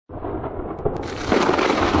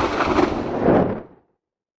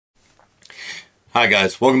Hi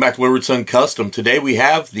guys, welcome back to Wayward Son Custom. Today we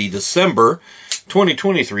have the December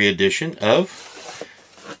 2023 edition of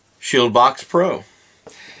Shieldbox Pro.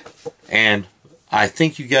 And I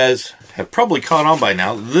think you guys have probably caught on by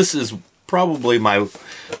now. This is probably my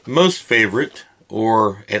most favorite,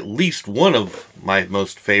 or at least one of my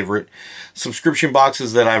most favorite subscription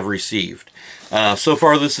boxes that I've received. So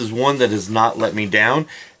far this is one that has not let me down.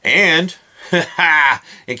 And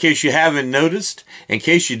in case you haven't noticed, in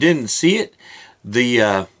case you didn't see it,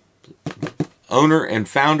 the owner and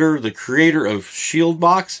founder, the creator of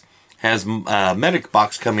Shieldbox, has a Medic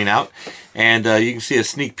box coming out, and you can see a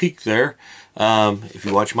sneak peek there if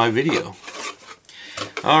you watch my video.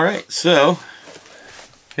 Alright, so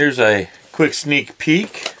here's a quick sneak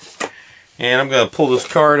peek, and I'm going to pull this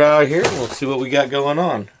card out here and we'll see what we got going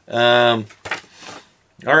on.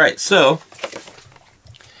 Alright, so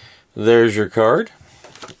there's your card,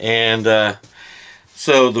 and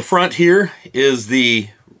so the front here is the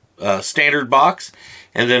standard box,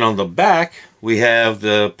 and then on the back we have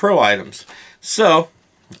the Pro items. So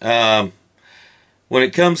when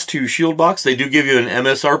it comes to Shieldbox, they do give you an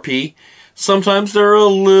MSRP. Sometimes they're a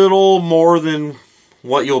little more than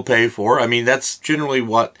what you'll pay for. I mean, that's generally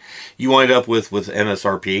what you wind up with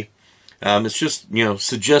MSRP. It's just, you know,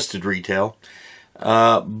 suggested retail,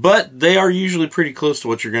 but they are usually pretty close to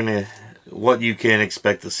what you can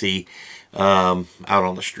expect to see out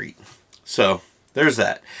on the street. So there's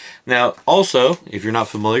that. Now also, if you're not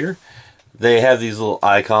familiar, they have these little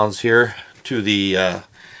icons here to the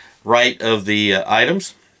right of the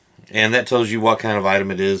items, and that tells you what kind of item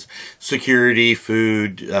it is: security,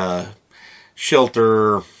 food,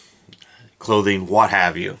 shelter, clothing, what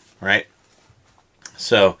have you, right?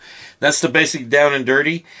 So that's the basic down and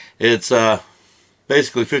dirty. It's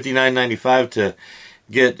basically $59.95 to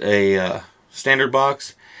get a standard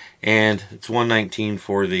box, and it's $119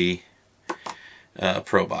 for the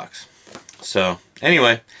Pro box. So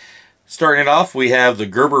anyway, starting it off, we have the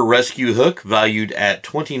Gerber Rescue Hook, valued at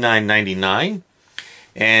 $29.99,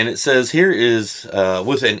 and it says here is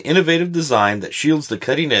with an innovative design that shields the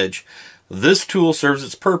cutting edge, this tool serves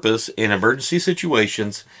its purpose in emergency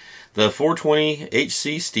situations. The 420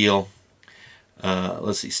 HC steel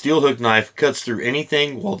steel hook knife cuts through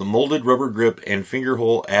anything, while the molded rubber grip and finger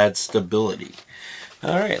hole add stability.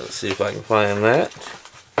 Alright, let's see if I can find that.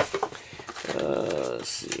 Let's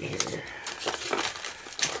see here.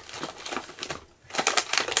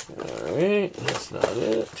 Alright, that's not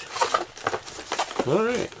it.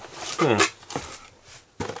 Alright.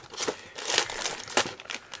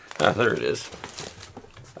 Ah, there it is.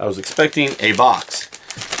 I was expecting a box,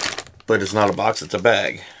 but it's not a box, it's a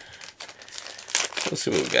bag. Let's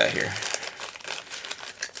see what we got here.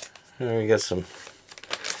 We got some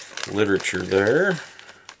literature there,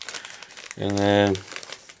 and then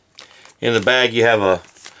in the bag you have a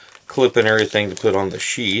clip and everything to put on the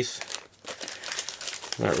sheath.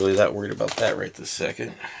 Not really that worried about that right this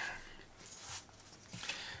second.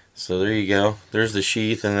 So there you go, there's the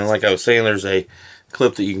sheath, and then like I was saying, there's a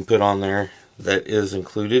clip that you can put on there that is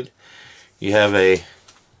included. You have a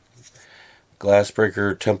glass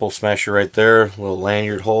breaker temple smasher right there, little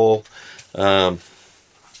lanyard hole, nice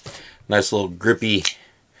little grippy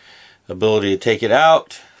ability to take it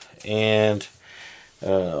out, and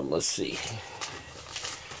let's see,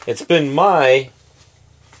 it's been my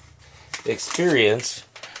experience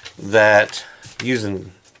that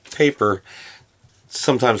using paper is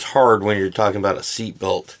sometimes hard when you're talking about a seat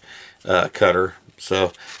belt cutter.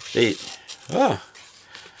 So I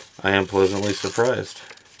am pleasantly surprised.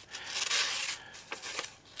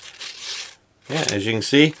 Yeah, as you can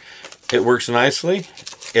see, it works nicely.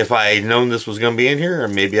 If I had known this was going to be in here, or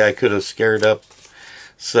maybe I could have scared up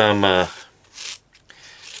some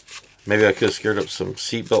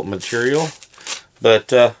seatbelt material.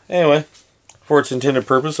 But anyway, for its intended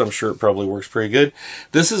purpose, I'm sure it probably works pretty good.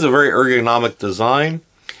 This is a very ergonomic design,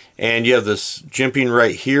 and you have this jimping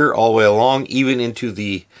right here all the way along, even into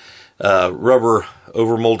the rubber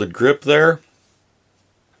overmolded grip there.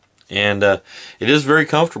 And it is very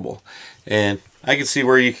comfortable, and I can see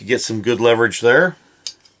where you could get some good leverage there.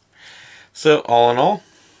 So all in all,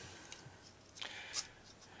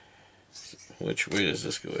 which way does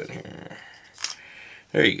this go in here?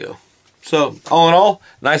 There you go. So all in all,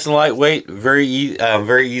 nice and lightweight, very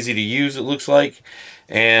easy to use, it looks like,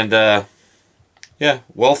 and yeah,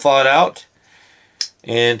 well thought out.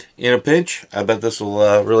 And in a pinch, I bet this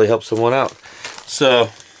will really help someone out. So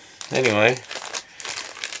anyway,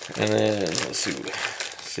 and then let's see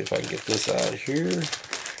if I can get this out of here.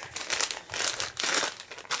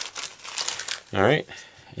 Alright,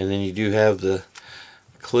 and then you do have the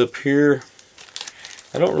clip here,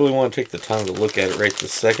 I don't really want to take the time to look at it right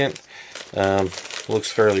this second.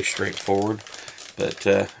 Looks fairly straightforward,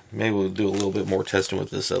 but maybe we'll do a little bit more testing with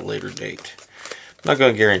this at a later date. I'm not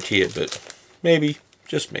going to guarantee it, but maybe,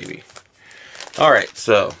 just maybe. Alright,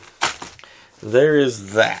 so there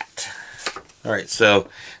is that. Alright, so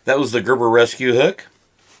that was the Gerber rescue hook.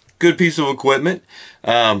 Good piece of equipment.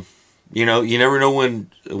 You know, you never know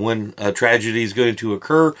when a tragedy is going to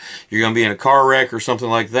occur. You're going to be in a car wreck or something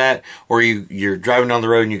like that, or you're driving down the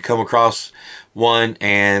road and you come across one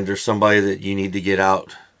and there's somebody that you need to get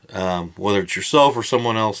out, whether it's yourself or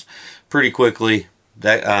someone else, pretty quickly.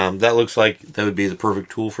 That looks like that would be the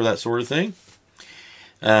perfect tool for that sort of thing.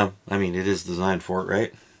 I mean, it is designed for it,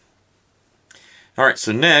 right? Alright,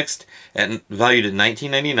 so next, valued at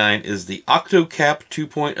 $19.99, is the OctoCap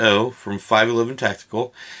 2.0 from 511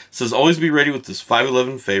 Tactical. It says, always be ready with this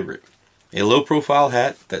 511 favorite. A low-profile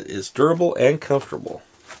hat that is durable and comfortable.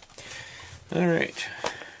 Alright.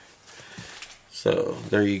 So,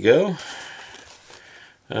 there you go.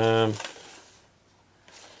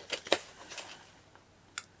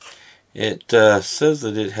 It says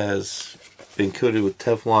that it has been coated with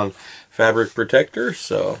Teflon fabric protector,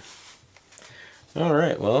 so...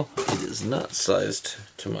 Alright, well, it is not sized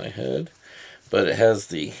to my head, but it has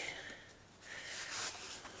the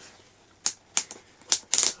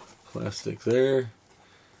plastic there.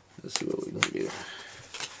 Let's see what we can do.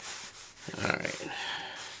 Alright.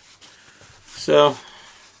 So,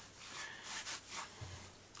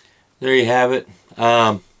 there you have it.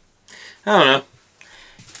 I don't know.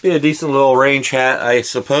 Be a decent little range hat, I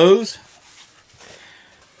suppose.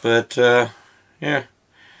 But, yeah.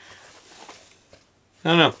 I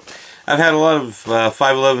don't know. I've had a lot of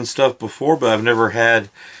 511 stuff before, but I've never had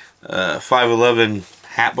a 511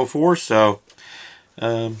 hat before, so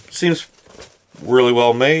seems really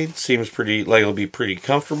well made. Seems pretty like it'll be pretty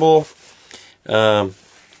comfortable. You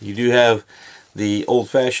do have the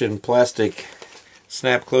old-fashioned plastic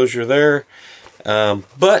snap closure there,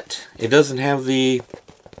 but it doesn't have the...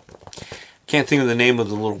 Can't think of the name of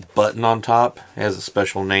the little button on top. It has a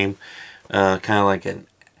special name, kind of like an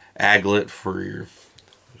aglet for your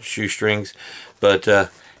shoestrings, but it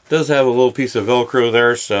does have a little piece of Velcro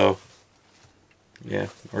there, so yeah.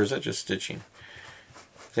 Or is that just stitching?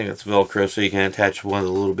 I think it's Velcro, so you can attach one of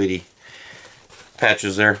the little bitty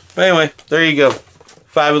patches there. But anyway, there you go.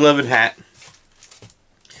 511 hat.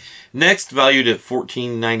 Next, valued at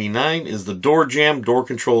 $14.99, is the Door Jam door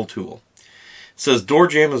control tool. It says Door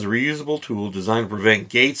Jam is a reusable tool designed to prevent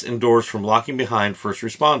gates and doors from locking behind first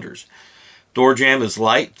responders. Door Jam is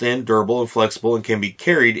light, thin, durable, and flexible, and can be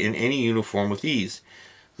carried in any uniform with ease.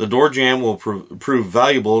 The Door Jam will prove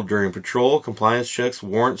valuable during patrol, compliance checks,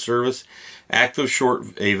 warrant service, active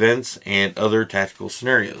short events, and other tactical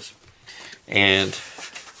scenarios. And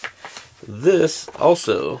this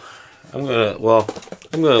also, I'm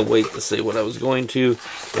gonna wait to say what I was going to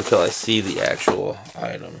until I see the actual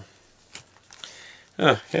item.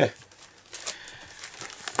 Oh, yeah.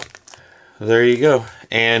 There you go.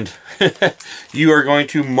 And you are going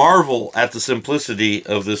to marvel at the simplicity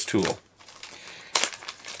of this tool.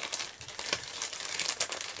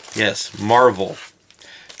 Yes, marvel.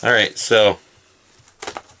 Alright, so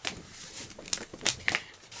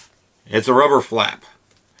it's a rubber flap,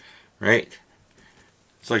 right?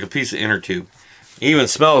 It's like a piece of inner tube. It even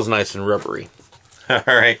smells nice and rubbery.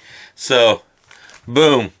 Alright, so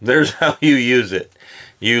boom, there's how you use it.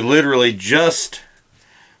 You literally just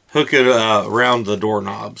hook it around the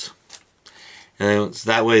doorknobs, and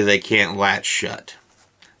that way they can't latch shut.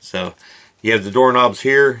 So you have the doorknobs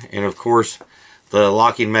here, and of course the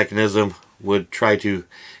locking mechanism would try to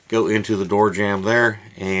go into the door jamb there,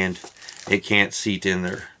 and it can't seat in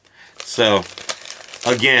there. So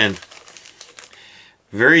again,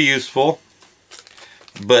 very useful,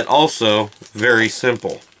 but also very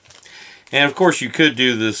simple. And of course you could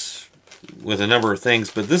do this with a number of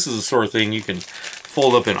things, but this is the sort of thing you can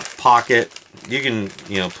fold up in a pocket. You can,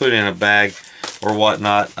 put it in a bag or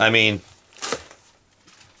whatnot. I mean,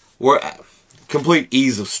 we're complete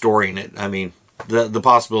ease of storing it. I mean, the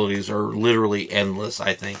possibilities are literally endless,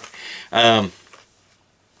 I think. And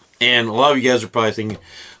a lot of you guys are probably thinking,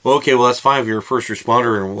 well, okay, well, that's fine if you're a first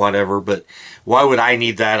responder and whatever, but why would I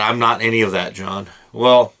need that? I'm not any of that, John.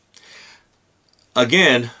 Well,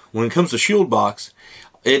 again, when it comes to Shield Box,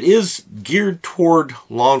 it is geared toward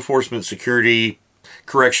law enforcement, security,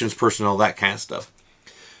 corrections personnel, that kind of stuff.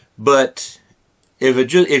 But if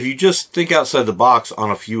you just think outside the box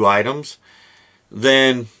on a few items,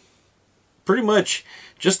 then pretty much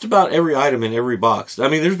just about every item in every box. I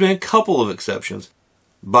mean, there's been a couple of exceptions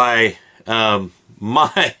by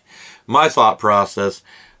my thought process,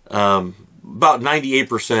 about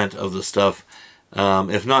 98% of the stuff,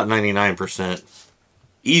 if not 99%,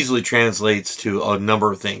 easily translates to a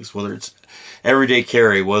number of things, whether it's everyday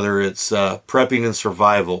carry, whether it's prepping and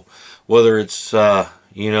survival, whether it's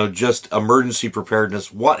you know, just emergency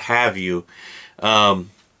preparedness, what have you.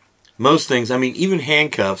 Most things, I mean, even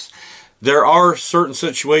handcuffs. There are certain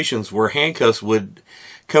situations where handcuffs would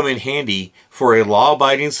come in handy for a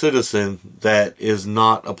law-abiding citizen that is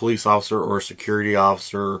not a police officer or a security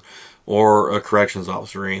officer or a corrections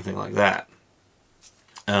officer or anything like that.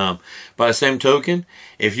 By the same token,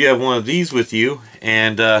 if you have one of these with you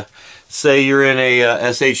and say you're in a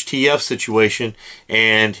SHTF situation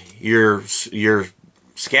and you're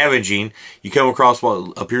scavenging, you come across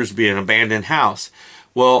what appears to be an abandoned house.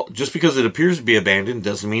 Well, just because it appears to be abandoned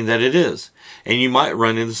doesn't mean that it is. And you might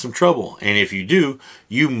run into some trouble. And if you do,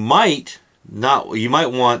 you might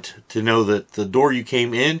want to know that the door you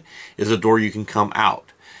came in is a door you can come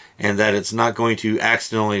out. And that it's not going to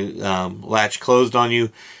accidentally latch closed on you,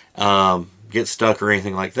 get stuck or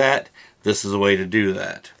anything like that. This is a way to do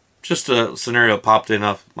that. Just a scenario popped in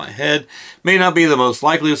off my head. May not be the most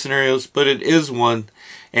likely of scenarios, but it is one.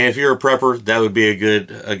 And if you're a prepper, that would be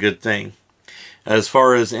a good thing. As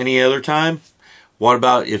far as any other time, what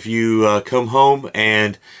about if you come home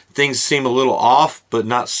and things seem a little off, but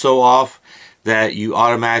not so off that you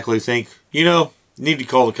automatically think, you know, need to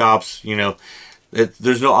call the cops, you know,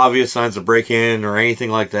 there's no obvious signs of break-in or anything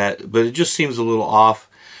like that, but it just seems a little off.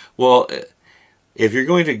 Well, if you're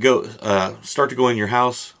going to go start to go in your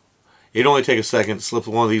house, it'd only take a second to slip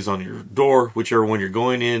one of these on your door, whichever one you're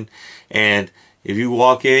going in, and if you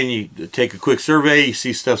walk in, you take a quick survey, you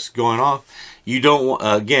see stuff's going off. You don't,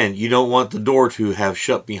 again, you don't want the door to have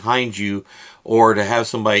shut behind you or to have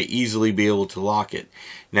somebody easily be able to lock it.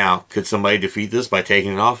 Now, could somebody defeat this by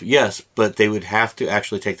taking it off? Yes, but they would have to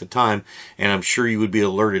actually take the time, and I'm sure you would be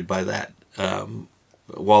alerted by that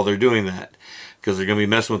while they're doing that, because they're going to be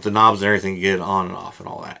messing with the knobs and everything to get it on and off and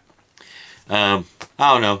all that. I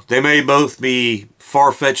don't know. They may both be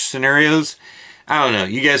far-fetched scenarios. I don't know.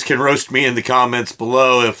 You guys can roast me in the comments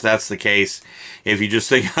below if that's the case. If you just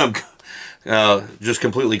think I'm just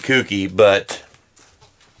completely kooky, but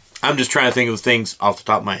I'm just trying to think of things off the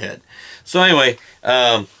top of my head. So anyway,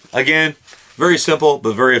 again, very simple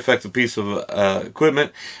but very effective piece of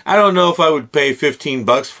equipment. I don't know if I would pay 15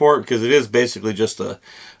 bucks for it because it is basically just a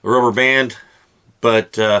rubber band,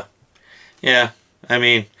 but yeah, I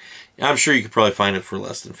mean, I'm sure you could probably find it for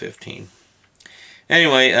less than 15.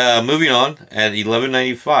 Anyway, moving on, at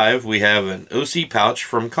 $11.95 we have an OC pouch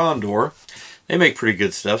from Condor. They make pretty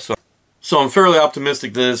good stuff, so I'm fairly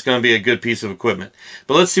optimistic that it's going to be a good piece of equipment.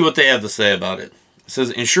 But let's see what they have to say about it. It says,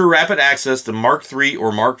 ensure rapid access to Mark III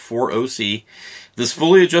or Mark IV OC. This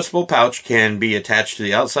fully adjustable pouch can be attached to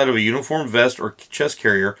the outside of a uniform vest or chest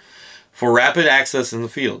carrier for rapid access in the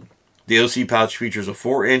field. The OC pouch features a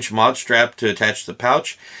 4-inch mod strap to attach the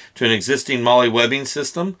pouch to an existing MOLLE webbing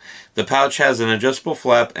system. The pouch has an adjustable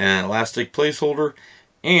flap and an elastic placeholder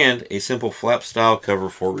and a simple flap style cover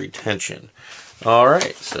for retention.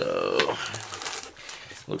 Alright, so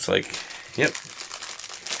looks like, yep.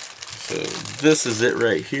 So this is it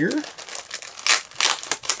right here.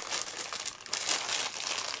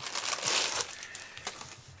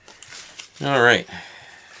 Alright,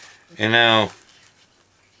 and now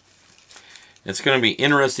it's going to be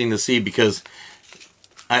interesting to see because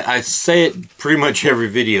I say it pretty much every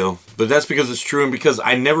video, but that's because it's true and because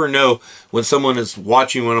I never know when someone is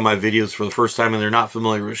watching one of my videos for the first time and they're not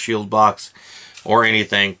familiar with Shield Box or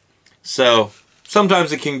anything. So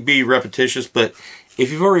sometimes it can be repetitious, but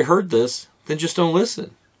if you've already heard this, then just don't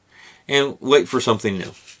listen and wait for something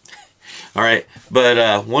new. All right,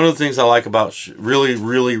 but one of the things I like about, really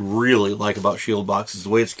like about Shield Box is the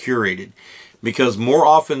way it's curated, because more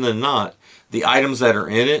often than not, the items that are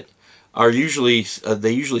in it are usually,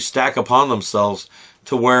 they usually stack upon themselves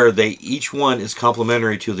to where each one is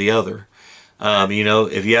complementary to the other. You know,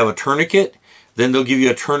 if you have a tourniquet, then they'll give you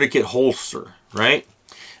a tourniquet holster, right?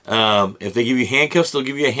 If they give you handcuffs, they'll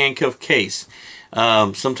give you a handcuff case.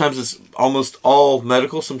 Sometimes it's almost all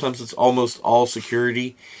medical, sometimes it's almost all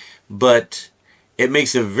security, but it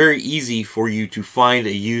makes it very easy for you to find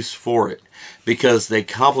a use for it because they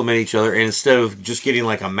complement each other. And instead of just getting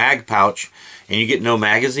like a mag pouch and you get no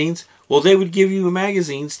magazines, well, they would give you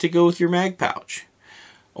magazines to go with your mag pouch.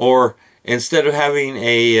 Or instead of having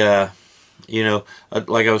a, you know,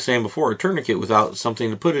 like I was saying before, a tourniquet without something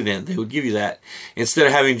to put it in, they would give you that. Instead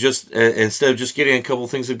of having instead of just getting a couple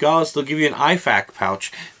things of gauze, they'll give you an IFAC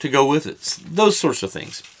pouch to go with it. Those sorts of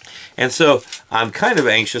things. And so I'm kind of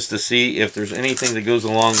anxious to see if there's anything that goes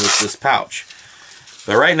along with this pouch.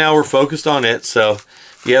 But right now we're focused on it. So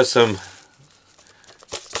you have some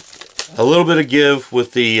a little bit of give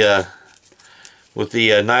with the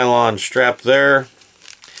nylon strap there.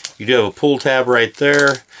 You do have a pull tab right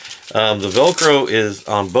there. The Velcro is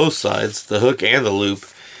on both sides. The hook and the loop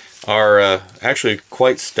are actually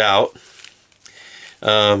quite stout.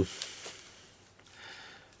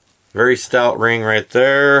 Very stout ring right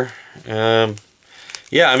there.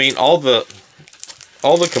 Yeah, I mean all the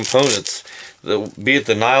components, be it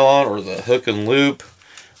the nylon or the hook and loop,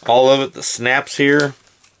 all of it, the snaps here,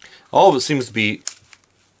 all of it seems to be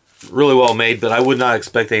really well made, but I would not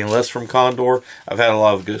expect any less from Condor. I've had a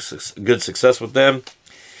lot of good success with them.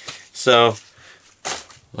 So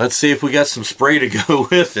let's see if we got some spray to go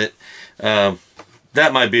with it.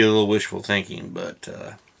 That might be a little wishful thinking, but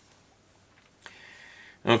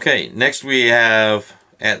okay. Next we have,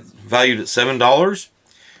 valued at $7,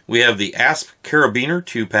 we have the Asp Carabiner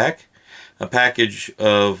 2-pack, a package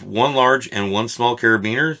of 1 large and 1 small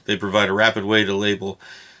carabiner. They provide a rapid way to label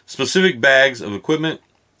specific bags of equipment.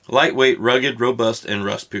 Lightweight, rugged, robust, and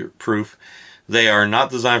rust-proof. They are not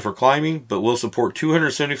designed for climbing, but will support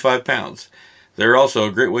 275 pounds. They're also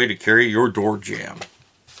a great way to carry your door jamb.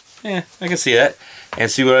 I can see that.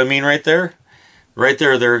 And see what I mean right there? Right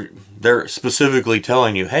there, they're specifically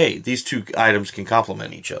telling you, hey, these two items can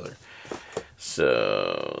complement each other.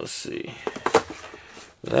 So, let's see.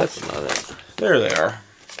 That's not it. There they are.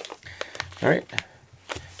 Alright.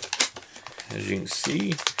 As you can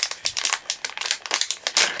see.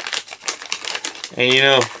 And you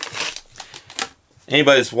know,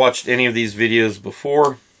 anybody that's watched any of these videos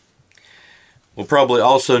before will probably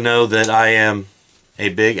also know that I am a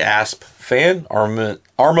big Asp fan,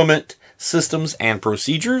 armament systems and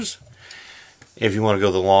procedures, if you want to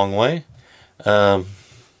go the long way. You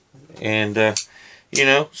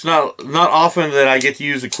know, it's not often that I get to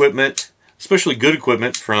use equipment, especially good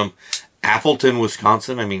equipment, from Appleton,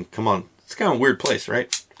 Wisconsin. I mean, come on, it's kind of a weird place,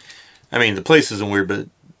 right? I mean, the place isn't weird, but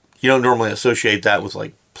you don't normally associate that with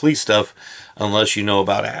like police stuff unless you know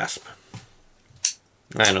about Asp.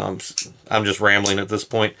 I know I'm just rambling at this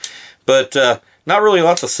point, but not really a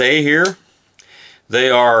lot to say here.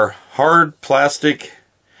 They are hard plastic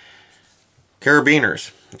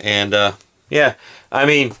carabiners, and yeah, I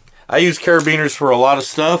mean, I use carabiners for a lot of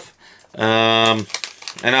stuff, and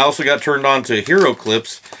I also got turned on to Hero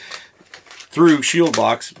clips through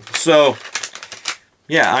Shieldbox. So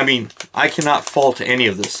yeah, I mean, I cannot fault any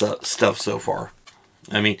of this stuff so far.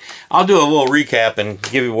 I mean, I'll do a little recap and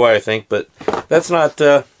give you what I think, but that's not,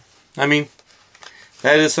 I mean,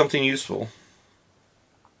 that is something useful.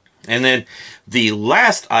 And then the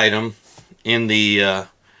last item in the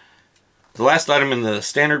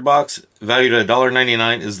standard box, valued at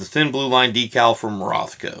 $1.99, is the thin blue line decal from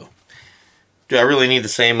Rothco. Do I really need to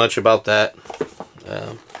say much about that?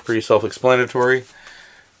 Pretty self-explanatory.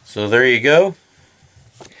 So there you go.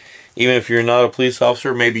 Even if you're not a police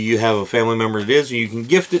officer, maybe you have a family member that is, and you can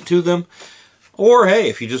gift it to them. Or, hey,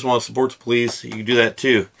 if you just want to support the police, you can do that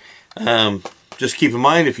too. Just keep in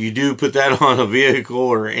mind, if you do put that on a vehicle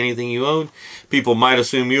or anything you own, people might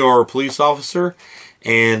assume you are a police officer.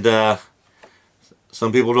 And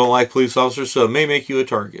some people don't like police officers, so it may make you a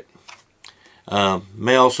target.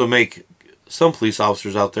 May also make some police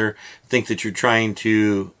officers out there think that you're trying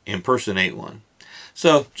to impersonate one.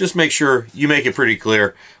 So just make sure you make it pretty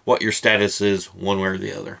clear what your status is one way or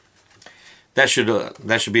the other. That should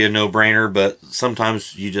be a no-brainer, but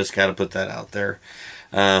sometimes you just got to put that out there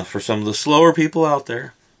for some of the slower people out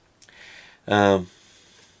there. The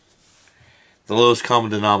lowest common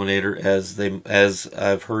denominator, as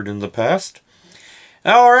I've heard in the past.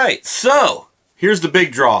 All right, so here's the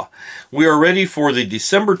big draw. We are ready for the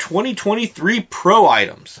December 2023 Pro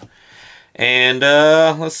items. And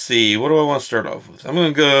let's see, what do I want to start off with? I'm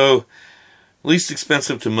going to go least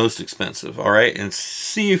expensive to most expensive, all right? And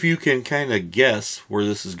see if you can kind of guess where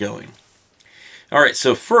this is going. All right,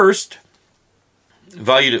 so first,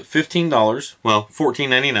 valued at $15, well,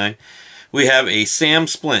 $14.99, we have a SAM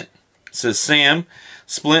splint. It says SAM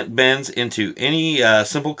splint bends into any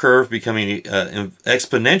simple curve, becoming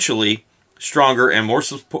exponentially stronger and more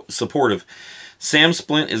supportive. SAM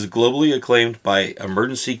splint is globally acclaimed by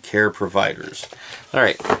emergency care providers.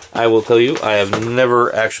 Alright, I will tell you, I have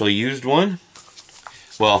never actually used one.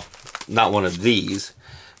 Well, not one of these,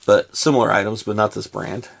 but similar items, but not this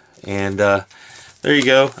brand. And there you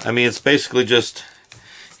go. I mean, it's basically just,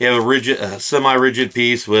 you have a semi-rigid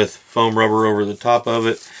piece with foam rubber over the top of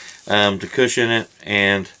it to cushion it.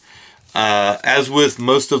 And as with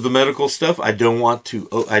most of the medical stuff, I do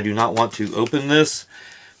not want to open this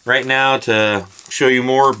right now to show you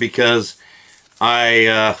more, because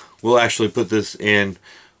I will actually put this in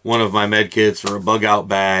one of my med kits or a bug out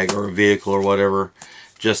bag or a vehicle or whatever,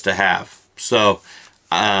 just to have. So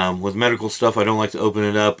with medical stuff, I don't like to open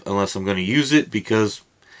it up unless I'm going to use it, because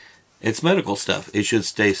it's medical stuff. It should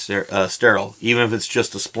stay sterile, even if it's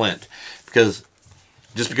just a splint. Because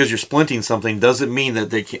just because you're splinting something doesn't mean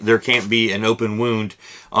that there can't be an open wound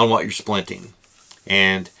on what you're splinting.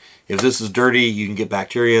 And if this is dirty, you can get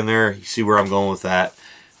bacteria in there. You see where I'm going with that.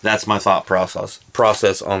 That's my thought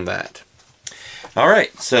process on that. All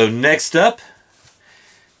right, so next up,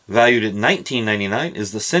 valued at $19.99,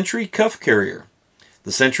 is the Scentsy Cuff Carrier.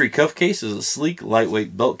 The Scentsy Cuff Case is a sleek,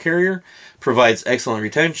 lightweight belt carrier, provides excellent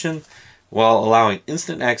retention while allowing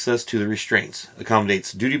instant access to the restraints.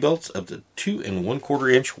 Accommodates duty belts up to 2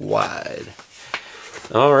 1/4 inch wide.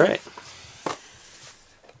 All right.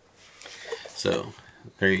 So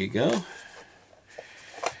there you go.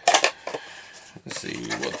 Let's see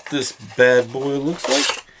what this bad boy looks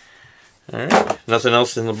like. All right. Nothing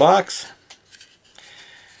else in the box.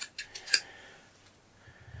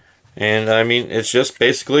 And I mean, it's just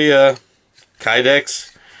basically a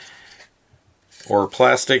Kydex or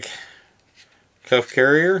plastic cuff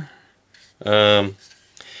carrier.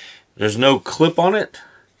 There's no clip on it.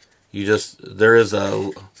 This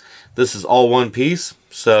is all one piece,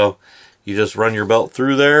 so you just run your belt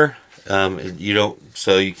through there.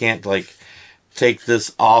 So you can't like take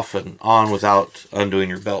this off and on without undoing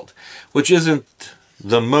your belt, which isn't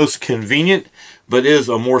the most convenient, but is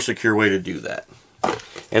a more secure way to do that.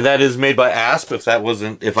 And that is made by Asp, if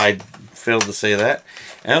I failed to say that.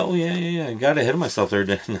 Oh, yeah, I got ahead of myself there,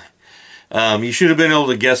 didn't I? You should have been able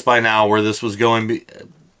to guess by now where this was going,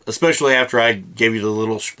 especially after I gave you the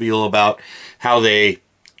little spiel about how they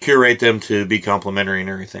curate them to be complimentary and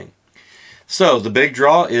everything. So, the big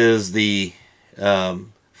draw is the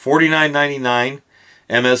 $49.99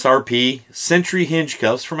 MSRP Scentsy Hinge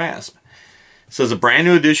Cuffs from Asp. It says a brand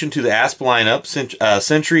new addition to the Asp lineup,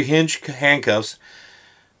 Scentsy Hinge Handcuffs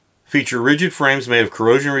feature rigid frames made of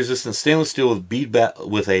corrosion-resistant stainless steel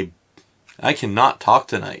I cannot talk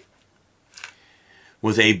tonight.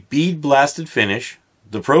 With a bead-blasted finish,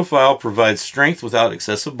 the profile provides strength without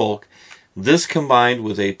excessive bulk. This, combined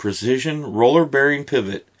with a precision roller-bearing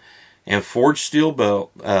pivot and forged steel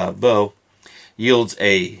bow, yields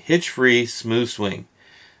a hitch-free, smooth swing.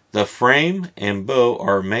 The frame and bow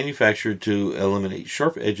are manufactured to eliminate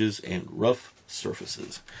sharp edges and rough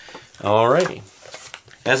surfaces. Alrighty.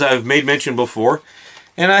 As I've made mention before,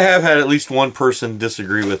 and I have had at least one person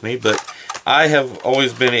disagree with me, but I have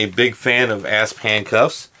always been a big fan of Asp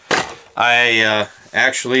handcuffs. I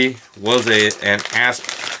actually was an Asp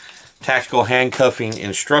tactical handcuffing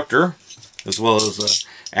instructor, as well as an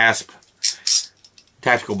Asp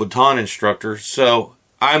tactical baton instructor, so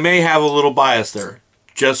I may have a little bias there,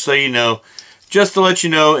 just so you know. Just to let you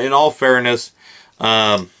know, in all fairness,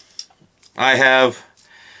 I have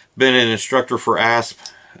been an instructor for Asp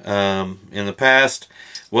in the past,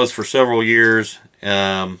 was for several years,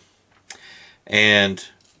 and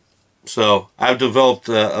so I've developed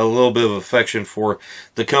a little bit of affection for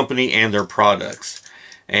the company and their products.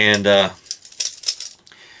 And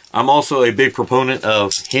I'm also a big proponent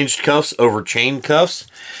of hinged cuffs over chain cuffs.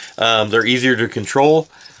 They're easier to control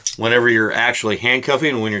whenever you're actually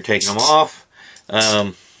handcuffing and when you're taking them off.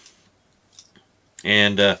 One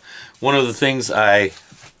of the things I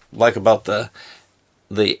like about the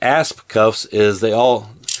Asp cuffs is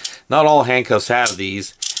not all handcuffs have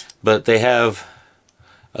these, but they have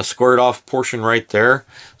a squared off portion right there,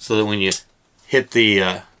 so that when you hit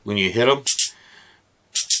them,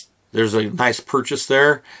 there's a nice purchase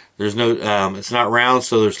there. There's no, it's not round,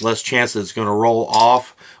 so there's less chance that it's going to roll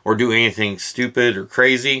off or do anything stupid or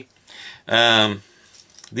crazy.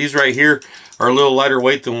 These right here are a little lighter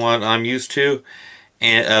weight than what I'm used to,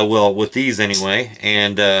 and well, with these anyway.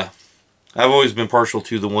 And I've always been partial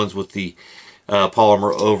to the ones with the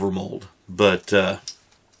polymer overmold, but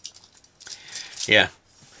yeah,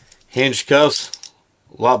 hinged cuffs,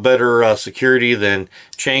 a lot better security than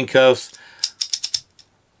chain cuffs,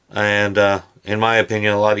 and in my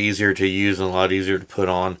opinion, a lot easier to use and a lot easier to put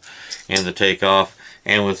on and to take off.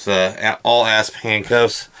 And with all Asp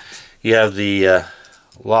handcuffs, you have the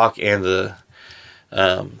lock and the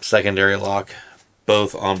secondary lock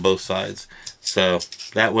both on both sides. So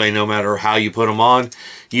that way, no matter how you put them on,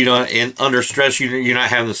 you don't, under stress, you're not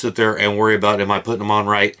having to sit there and worry about, am I putting them on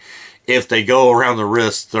right? If they go around the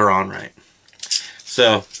wrist, they're on right.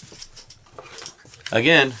 So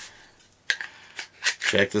again,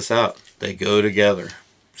 check this out. They go together.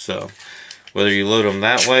 So whether you load them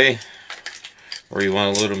that way or you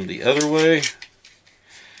want to load them the other way,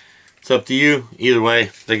 it's up to you. Either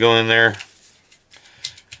way, they go in there.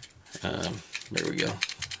 There we go.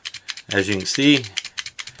 As you can see,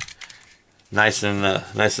 nice and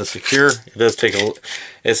secure. It does take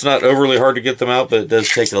it's not overly hard to get them out, but it does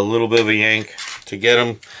take a little bit of a yank to get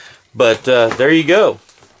them. But there you go.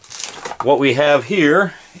 What we have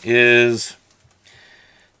here is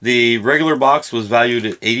the regular box was valued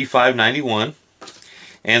at $85.91,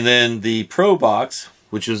 and then the Pro box,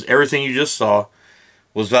 which is everything you just saw,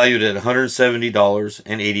 was valued at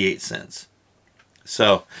 $170.88.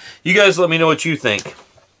 So you guys let me know what you think.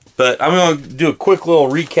 But I'm going to do a quick little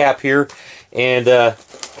recap here and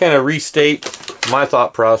kind of restate my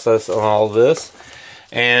thought process on all of this.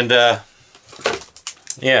 And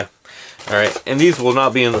yeah, all right. And these will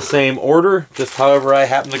not be in the same order, just however I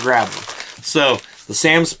happen to grab them. So the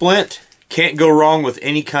Sam Splint, can't go wrong with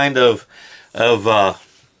any kind of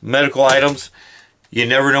medical items. You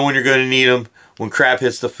never know when you're going to need them. When crap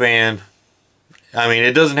hits the fan. I mean,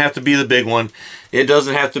 it doesn't have to be the big one. It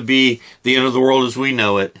doesn't have to be the end of the world as we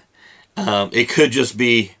know it. It could just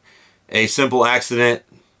be a simple accident,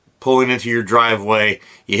 pulling into your driveway,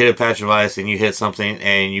 you hit a patch of ice and you hit something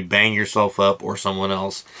and you bang yourself up or someone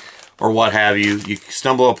else or what have you. You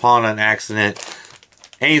stumble upon an accident,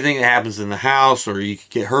 anything that happens in the house, or you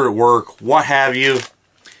get hurt at work, what have you.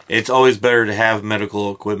 It's always better to have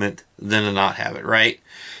medical equipment than to not have it, right?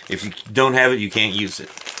 If you don't have it, you can't use it.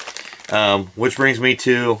 Which brings me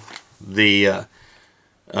to the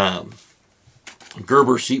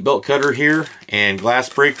Gerber seatbelt cutter here and glass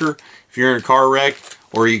breaker. If you're in a car wreck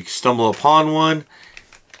or you stumble upon one,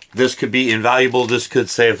 this could be invaluable. This could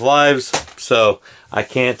save lives. So I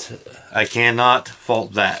cannot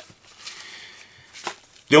fault that.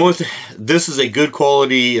 This is a good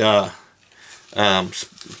quality OC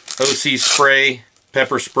spray,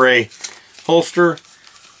 pepper spray holster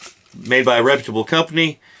made by a reputable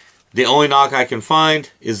company. The only knock I can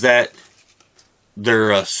find is that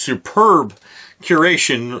their superb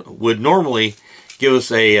curation would normally give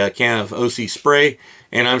us a can of OC spray,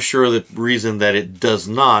 and I'm sure the reason that it does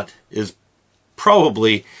not is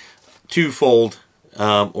probably twofold,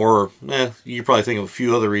 or you probably think of a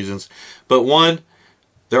few other reasons. But one,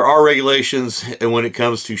 there are regulations when it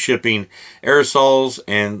comes to shipping aerosols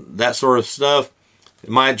and that sort of stuff. It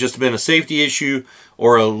might just have been a safety issue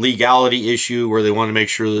or a legality issue where they wanted to make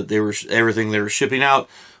sure that everything they were shipping out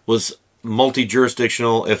was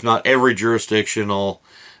multi-jurisdictional, if not every jurisdictional,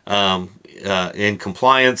 in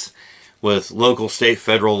compliance with local, state,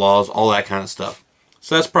 federal laws, all that kind of stuff.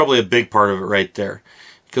 So that's probably a big part of it right there,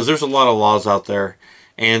 because there's a lot of laws out there.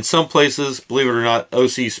 And some places, believe it or not,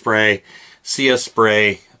 OC spray, CS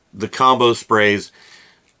spray, the combo sprays,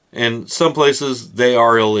 and some places they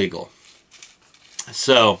are illegal.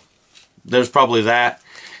 So there's probably that.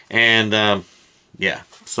 And yeah,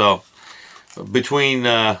 so between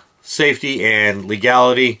safety and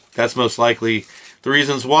legality, that's most likely the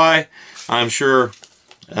reasons why. I'm sure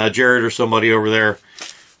Jared or somebody over there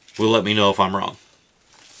will let me know if I'm wrong.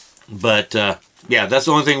 But yeah, that's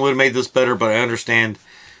the only thing that would have made this better. But I understand,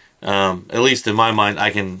 at least in my mind,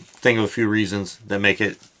 I can think of a few reasons that make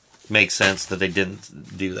sense that they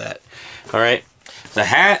didn't do that. All right, the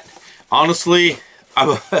hat, honestly,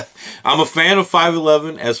 I'm a fan of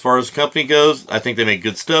 511 as far as the company goes. I think they make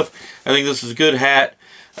good stuff. I think this is a good hat.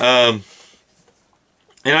 And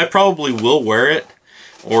I probably will wear it,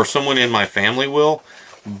 or someone in my family will,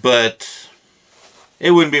 but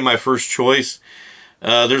it wouldn't be my first choice.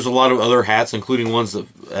 There's a lot of other hats, including ones that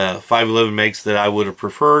 511 makes, that I would have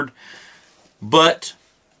preferred. But,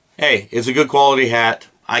 hey, it's a good quality hat.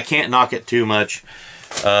 I can't knock it too much.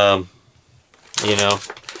 You know,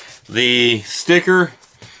 the sticker,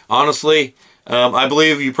 honestly, I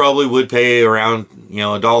believe you probably would pay around,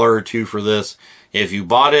 $1 or $2 for this if you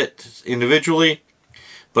bought it individually.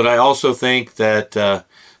 But I also think that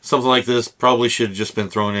something like this probably should have just been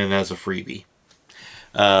thrown in as a freebie.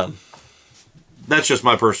 That's just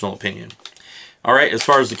my personal opinion. All right, as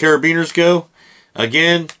far as the carabiners go,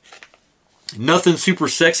 again, nothing super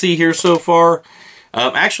sexy here so far.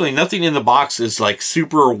 Actually, nothing in the box is like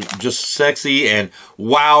super just sexy and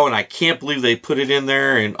wow, and I can't believe they put it in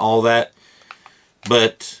there and all that.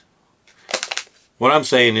 But what I'm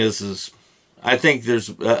saying is I think there's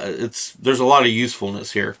a lot of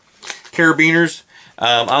usefulness here. Carabiners,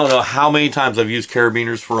 I don't know how many times I've used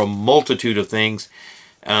carabiners for a multitude of things.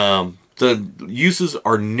 The uses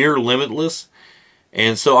are near limitless,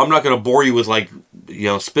 and so I'm not going to bore you with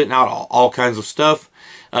spitting out all kinds of stuff.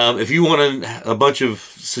 If you want a bunch of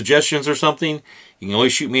suggestions or something, you can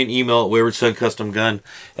always shoot me an email at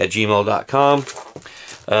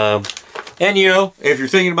waywardsoncustomgun@gmail.com. And if you're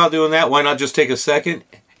thinking about doing that, why not just take a second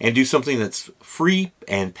and do something that's free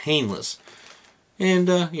and painless? And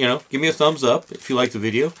give me a thumbs up if you like the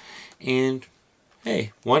video, and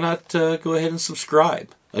hey, why not go ahead and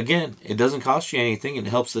subscribe? Again, it doesn't cost you anything. It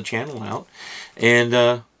helps the channel out.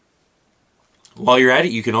 And while you're at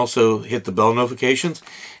it, you can also hit the bell notifications.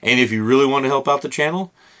 And if you really want to help out the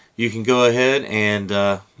channel, you can go ahead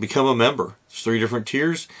and become a member. There's 3 different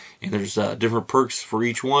tiers, and there's different perks for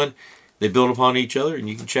each one. They build upon each other, and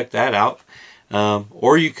you can check that out.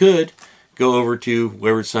 Or you could go over to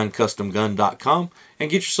waywardsoncustomgun.com and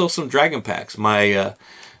get yourself some dragon packs. My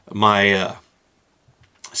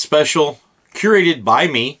special, curated by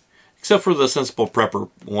me, except for the Sensible Prepper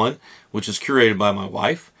one, which is curated by my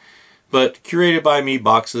wife. But curated by me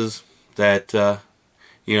boxes that,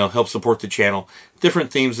 you know, help support the channel.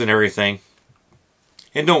 Different themes and everything.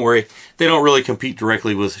 And don't worry, they don't really compete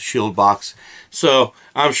directly with Shield Box. So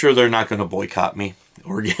I'm sure they're not going to boycott me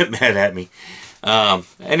or get mad at me.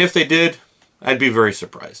 And if they did, I'd be very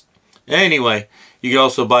surprised. Anyway, you can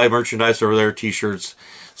also buy merchandise over there, t-shirts,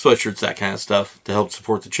 sweatshirts, that kind of stuff to help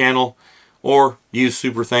support the channel. Or use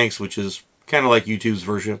Super Thanks, which is kind of like YouTube's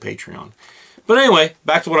version of Patreon. But anyway,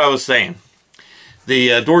 back to what I was saying.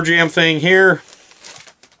 The door jamb thing here,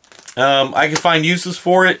 I can find uses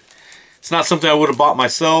for it. It's not something I would have bought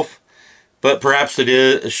myself, but perhaps it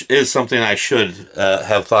is something I should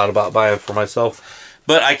have thought about buying for myself.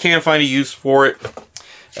 But I can find a use for it.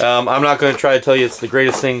 I'm not going to try to tell you it's the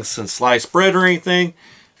greatest thing since sliced bread or anything,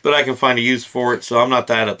 but I can find a use for it, so I'm not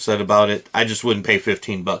that upset about it. I just wouldn't pay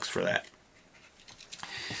 15 bucks for that.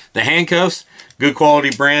 The handcuffs, good quality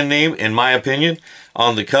brand name, in my opinion,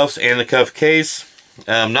 on the cuffs and the cuff case.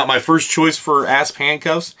 Not my first choice for ASP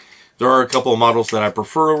handcuffs. There are a couple of models that I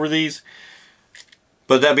prefer over these.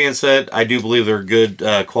 But that being said, I do believe they're good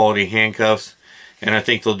quality handcuffs. And I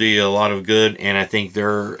think they'll do you a lot of good. And I think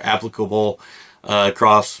they're applicable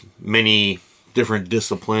across many different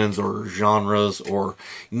disciplines or genres or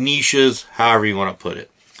niches, however you want to put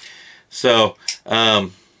it. So,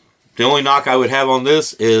 the only knock I would have on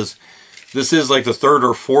this is like the 3rd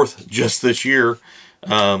or 4th just this year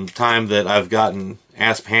time that I've gotten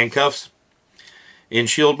ASP handcuffs in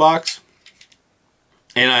Shield Box.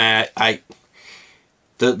 And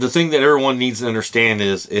the thing that everyone needs to understand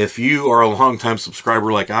is if you are a long-time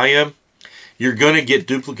subscriber like I am, you're going to get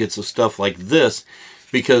duplicates of stuff like this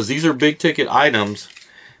because these are big ticket items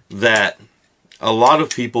that a lot of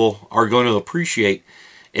people are going to appreciate.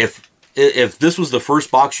 If this was the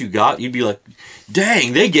first box you got, you'd be like,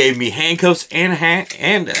 dang, they gave me handcuffs and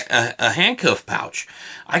a handcuff pouch.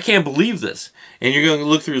 I can't believe this. And you're going to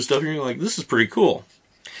look through the stuff and you're like, this is pretty cool.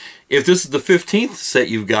 If this is the 15th set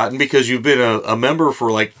you've gotten because you've been a member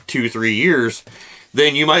for like 2-3 years,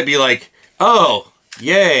 then you might be like, oh,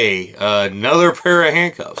 yay, another pair of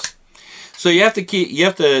handcuffs. So you have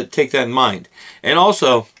to take that in mind. And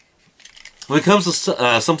also, when it comes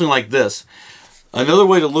to something like this, another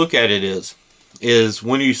way to look at it is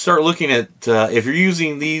when you start looking at, if you're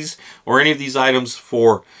using these or any of these items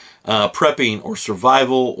for prepping or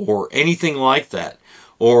survival or anything like that,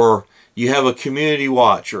 or you have a community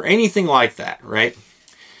watch or anything like that, right?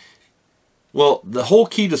 Well, the whole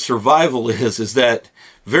key to survival is that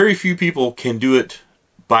very few people can do it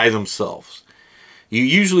by themselves. You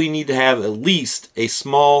usually need to have at least a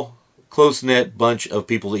small, close-knit bunch of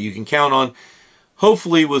people that you can count on,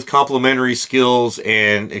 hopefully with complementary skills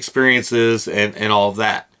and experiences and all of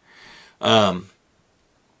that.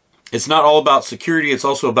 It's not all about security, it's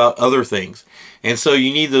also about other things. And so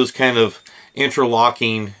you need those kind of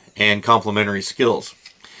interlocking and complementary skills.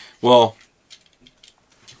 Well,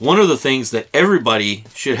 one of the things that everybody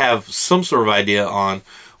should have some sort of idea on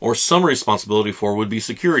or some responsibility for would be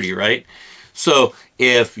security, right? So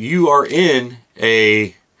if you are in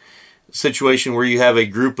a situation where you have a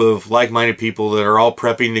group of like-minded people that are all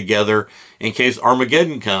prepping together in case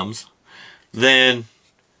Armageddon comes, then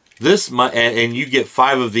this might, and you get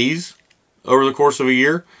 5 of these over the course of a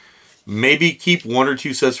year, maybe keep 1 or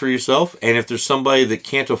 2 sets for yourself. And if there's somebody that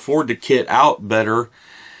can't afford to kit out better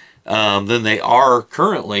than they are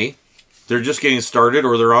currently, they're just getting started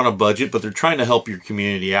or they're on a budget, but they're trying to help your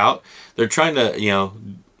community out. They're trying to, you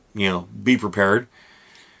know, be prepared.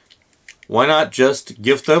 Why not just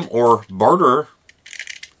gift them or barter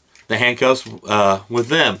the handcuffs with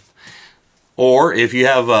them? Or if you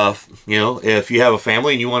have if you have a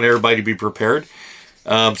family and you want everybody to be prepared,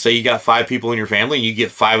 say you got 5 people in your family and you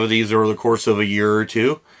get 5 of these over the course of a year or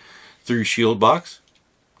 2 through Shield Box,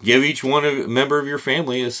 give each one a member of your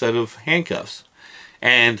family a set of handcuffs,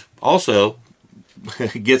 and also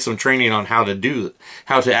get some training on how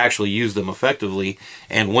to actually use them effectively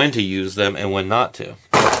and when to use them and when not to.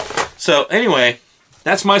 So anyway,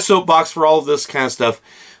 that's my soapbox for all of this kind of stuff.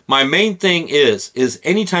 My main thing is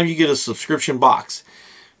anytime you get a subscription box,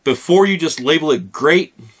 before you just label it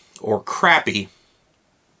great or crappy,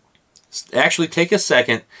 actually take a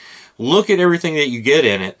second, look at everything that you get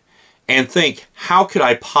in it, and think, how could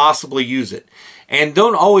I possibly use it? And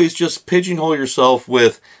don't always just pigeonhole yourself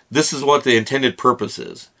with, this is what the intended purpose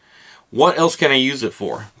is. What else can I use it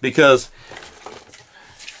for? Because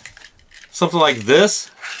something like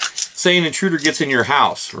this, say an intruder gets in your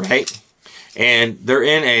house, right? And they're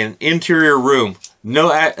in an interior room, no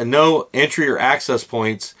entry or access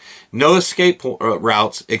points, no escape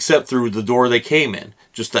routes except through the door they came in.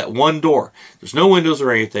 Just that one door. There's no windows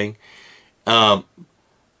or anything. Now,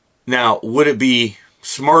 would it be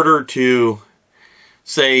smarter to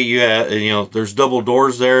say there's double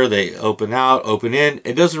doors there, they open out, open in?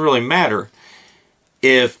 It doesn't really matter.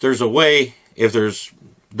 If there's a way, if there's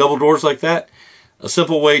double doors like that, a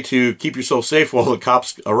simple way to keep yourself safe while the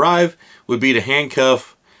cops arrive would be to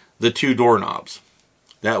handcuff the two doorknobs.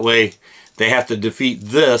 That way they have to defeat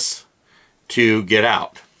this to get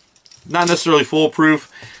out. Not necessarily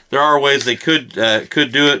foolproof. There are ways they could do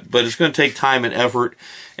it, but it's going to take time and effort,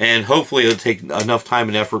 and hopefully it'll take enough time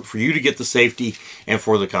and effort for you to get the safety and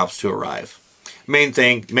for the cops to arrive. Main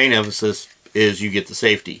emphasis is you get the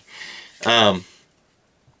safety. So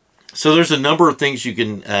there's a number of things you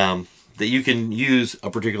can that you can use a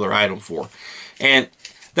particular item for, and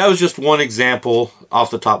that was just one example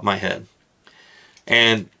off the top of my head.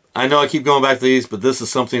 And I know I keep going back to these, but this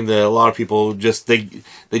is something that a lot of people just they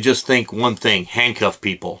just think one thing: handcuff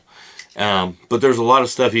people. But there's a lot of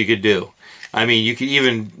stuff you could do. I mean, you could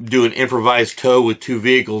even do an improvised tow with two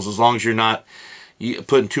vehicles, as long as you're not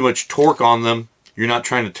putting too much torque on them. You're not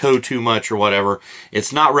trying to tow too much or whatever.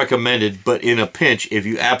 It's not recommended, but in a pinch, if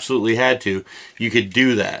you absolutely had to, you could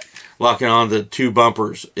do that. Locking on the two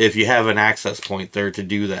bumpers if you have an access point there to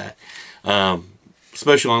do that.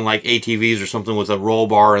 Especially on like ATVs or something with a roll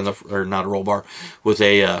bar or not a roll bar, with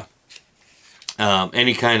a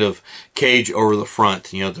any kind of cage over the front,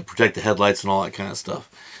 to protect the headlights and all that kind of stuff.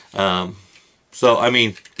 So I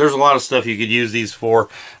mean, there's a lot of stuff you could use these for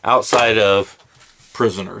outside of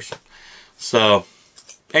prisoners. So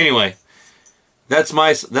anyway, that's my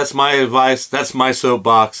advice. That's my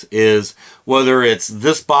soapbox, is whether it's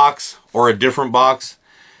this box or a different box,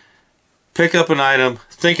 pick up an item,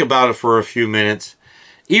 think about it for a few minutes,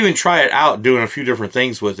 even try it out doing a few different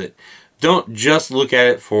things with it. Don't just look at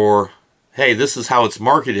it for, hey, this is how it's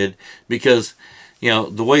marketed, because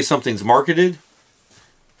the way something's marketed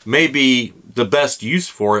may be the best use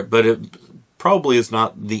for it, but it probably is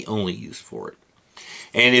not the only use for it.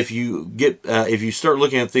 And if you start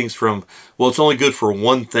looking at things from, well, it's only good for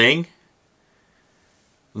one thing,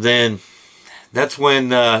 then that's when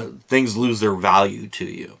things lose their value to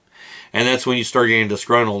you. And that's when you start getting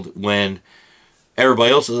disgruntled, when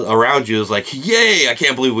everybody else around you is like, yay, I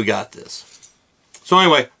can't believe we got this. So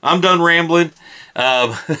anyway, I'm done rambling.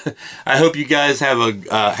 I hope you guys have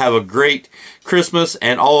a great Christmas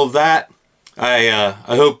and all of that. I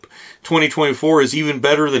hope 2024 is even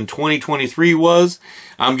better than 2023 was.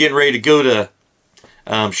 I'm getting ready to go to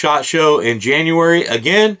SHOT Show in January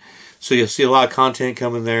again, so you'll see a lot of content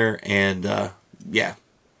coming there, and yeah.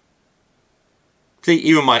 See,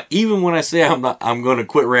 even when I say I'm going to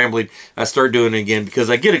quit rambling, I start doing it again,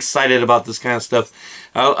 because I get excited about this kind of stuff.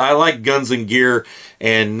 I like guns and gear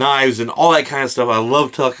and knives and all that kind of stuff. I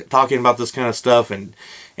love talking about this kind of stuff and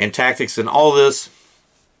tactics and all this,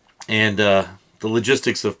 and the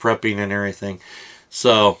logistics of prepping and everything.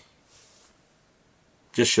 So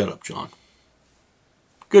just shut up, John.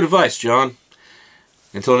 Good advice, John.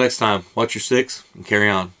 Until next time, watch your six and carry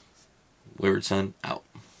on. Wayward Son out.